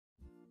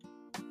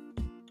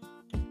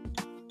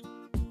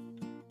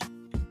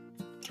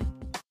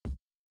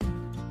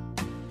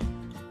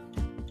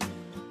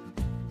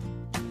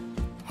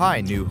Hi,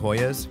 New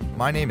Hoyas.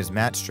 My name is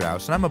Matt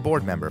Strauss, and I'm a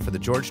board member for the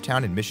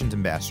Georgetown Admissions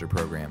Ambassador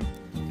Program.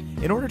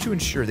 In order to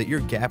ensure that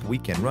your GAAP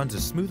weekend runs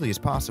as smoothly as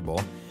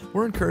possible,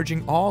 we're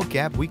encouraging all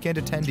GAAP weekend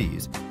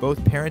attendees,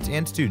 both parents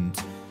and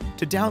students,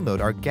 to download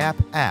our GAAP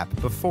app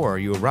before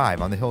you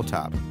arrive on the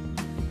Hilltop.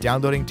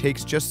 Downloading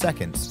takes just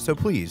seconds, so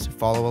please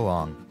follow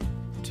along.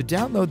 To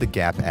download the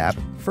GAAP app,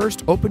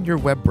 first open your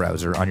web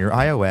browser on your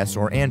iOS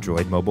or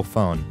Android mobile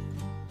phone.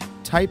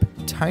 Type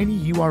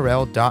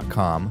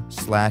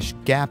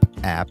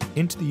tinyurl.com/GAAP-app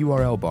into the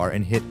URL bar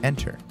and hit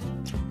enter.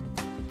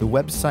 The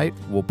website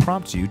will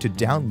prompt you to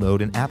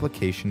download an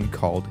application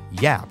called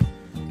Yap,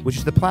 which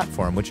is the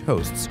platform which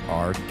hosts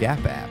our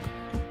GAAP app.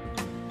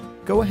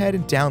 Go ahead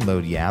and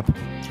download Yap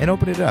and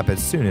open it up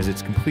as soon as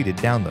it's completed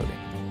downloading.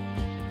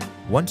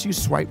 Once you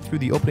swipe through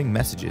the opening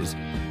messages,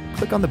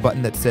 click on the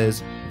button that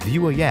says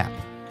View a Yap.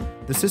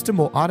 The system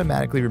will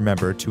automatically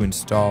remember to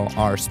install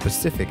our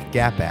specific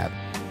GAAP app,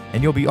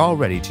 and you'll be all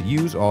ready to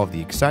use all of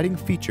the exciting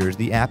features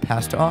the app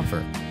has to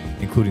offer,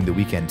 including the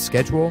weekend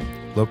schedule,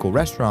 local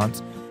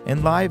restaurants,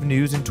 and live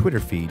news and Twitter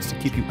feeds to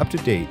keep you up to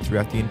date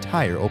throughout the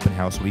entire open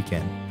house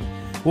weekend.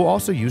 We'll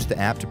also use the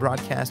app to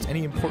broadcast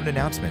any important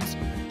announcements,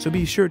 so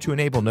be sure to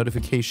enable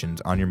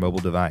notifications on your mobile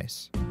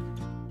device.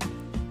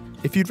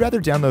 If you'd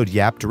rather download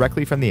Yap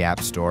directly from the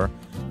App Store,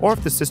 or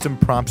if the system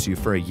prompts you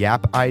for a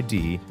Yap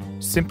ID,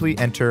 simply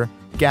enter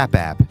GAAP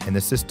app and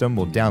the system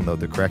will download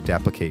the correct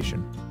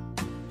application.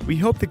 We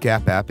hope the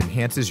GAAP app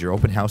enhances your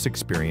open house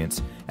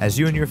experience as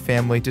you and your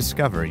family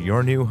discover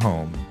your new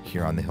home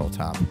here on the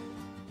Hilltop.